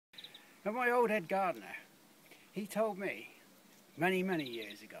Now my old head gardener, he told me many, many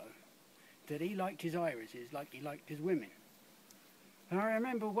years ago that he liked his irises like he liked his women. And I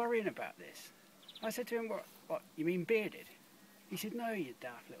remember worrying about this. I said to him, what, you mean bearded? He said, no, you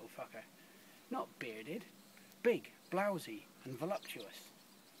daft little fucker. Not bearded, big, blousy and voluptuous.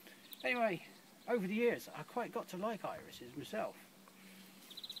 Anyway, over the years I quite got to like irises myself.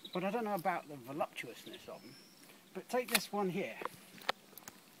 But I don't know about the voluptuousness of them. But take this one here.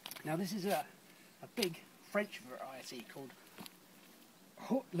 Now this is a big French variety called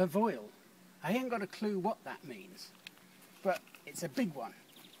Haute Lavoile. I ain't got a clue what that means, but it's a big one.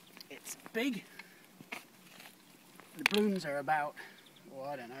 It's big. The blooms are about, oh,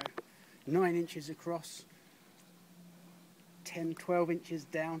 I don't know, 9 inches across, 10, 12 inches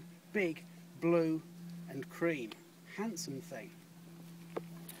down, big, blue and cream. Handsome thing.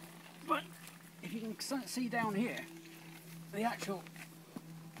 But if you can see down here, the actual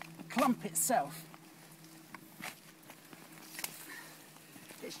clump itself,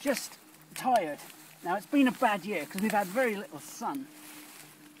 it's just tired. Now it's been a bad year because we've had very little sun,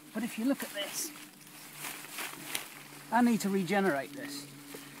 but if you look at this, I need to regenerate this,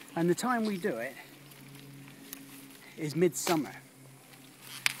 and the time we do it is midsummer,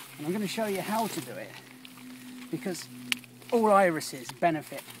 and I'm going to show you how to do it, because all irises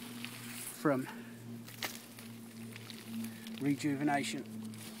benefit from rejuvenation.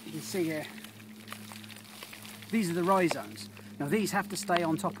 You can see here, these are the rhizomes. Now these have to stay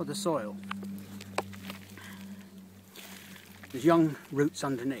on top of the soil. There's young roots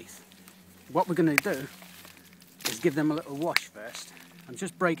underneath. What we're going to do is give them a little wash first. I'm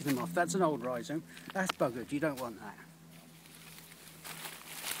just breaking them off. That's an old rhizome. That's buggered. You don't want that.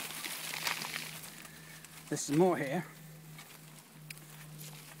 There's some more here.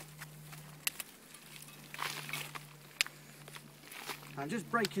 I'm just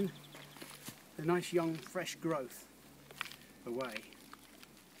breaking the nice young fresh growth away.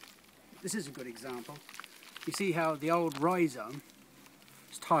 This is a good example. You see how the old rhizome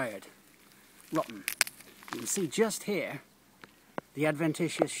is tired, rotten. You can see just here the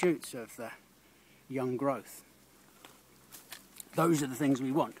adventitious shoots of the young growth. Those are the things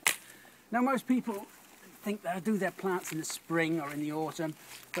we want. Now most people think they'll do their plants in the spring or in the autumn,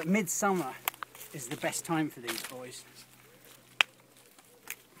 but midsummer is the best time for these boys.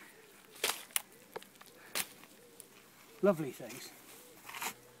 Lovely things.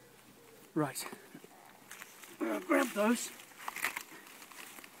 Right, grab those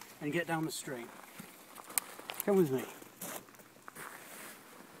and get down the stream. Come with me.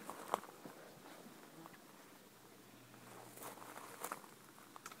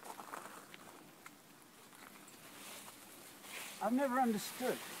 I've never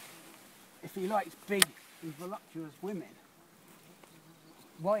understood, if he likes big and voluptuous women,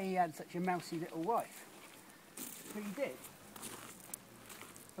 why he had such a mousy little wife. But he did.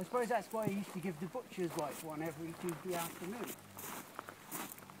 I suppose that's why he used to give the butcher's wife one every Tuesday afternoon.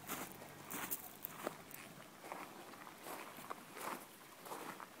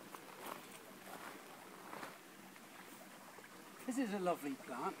 This is a lovely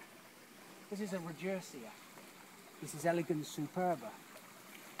plant. This is a Regersia. This is Elegans Superba.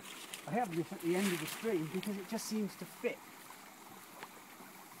 I have this at the end of the stream because it just seems to fit.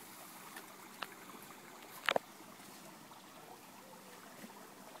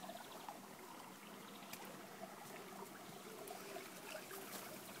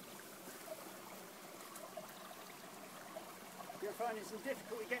 You're finding some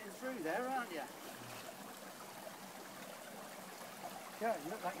difficulty getting through there, aren't you? Yeah,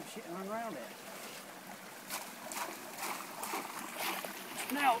 you look like you're shitting around it.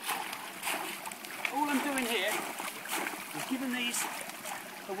 Now, all I'm doing here is giving these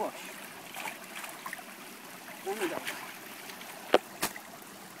a wash. There we go.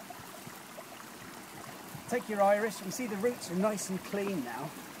 Take your iris, you can see the roots are nice and clean now.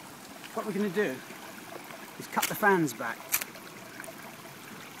 What we're going to do is cut the fans back.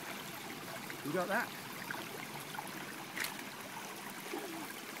 You got that?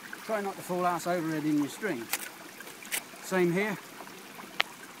 Try not to fall ass over it in your stream. Same here.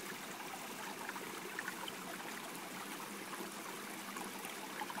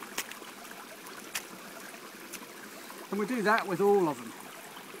 And we'll do that with all of them.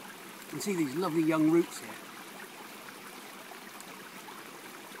 You can see these lovely young roots here.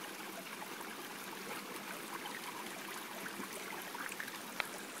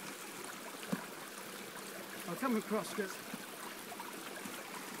 I'll come across because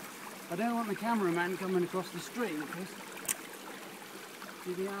I don't want the cameraman coming across the stream because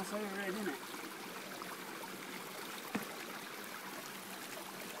he'll be arse over it, isn't it?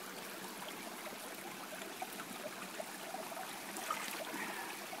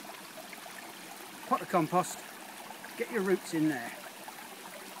 compost, get your roots in there.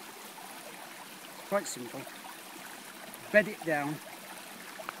 Quite simple. Bed it down.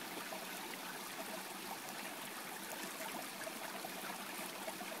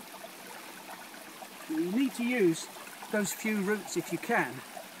 You need to use those few roots, if you can,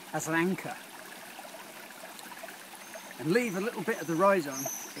 as an anchor. And leave a little bit of the rhizome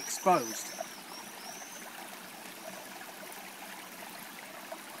exposed.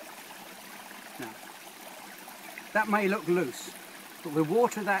 Now, that may look loose, but we'll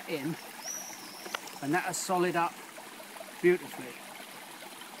water that in and that will solid up beautifully.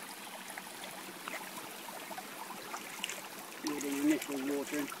 Needing initial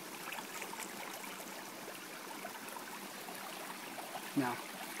watering. Now,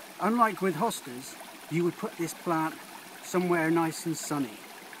 unlike with hostas, you would put this plant somewhere nice and sunny.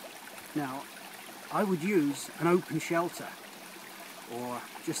 Now, I would use an open shelter or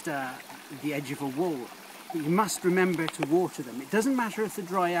just the edge of a wall. But you must remember to water them. It doesn't matter if they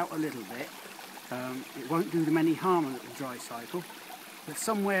dry out a little bit. It won't do them any harm on the dry cycle, but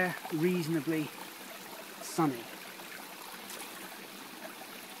somewhere reasonably sunny.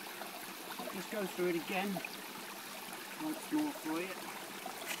 Just go through it again once more for you.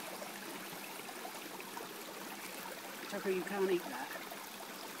 Tucker, you can't eat that.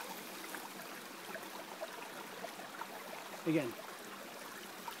 Again.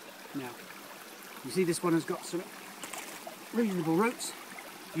 Now, you see this one has got some reasonable roots.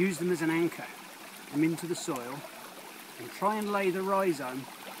 Use them as an anchor. Them into the soil and try and lay the rhizome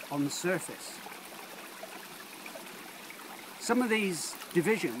on the surface. Some of these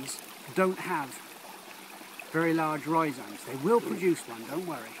divisions don't have very large rhizomes. They will produce one, don't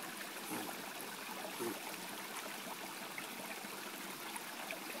worry.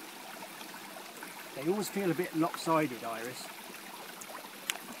 They always feel a bit lopsided, Iris.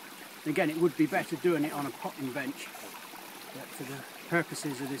 Again, it would be better doing it on a potting bench, but for the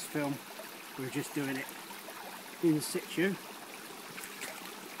purposes of this film, we're just doing it in situ.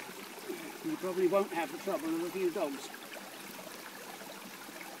 You probably won't have the trouble of a few dogs.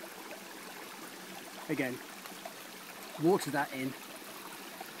 Again, water that in,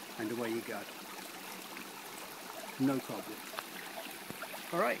 and away you go. No problem.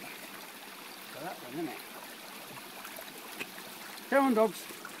 All right. So that one, isn't it? Come on, dogs.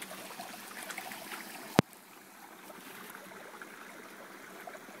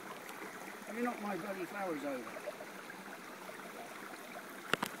 Have you knocked my bloody flowers over?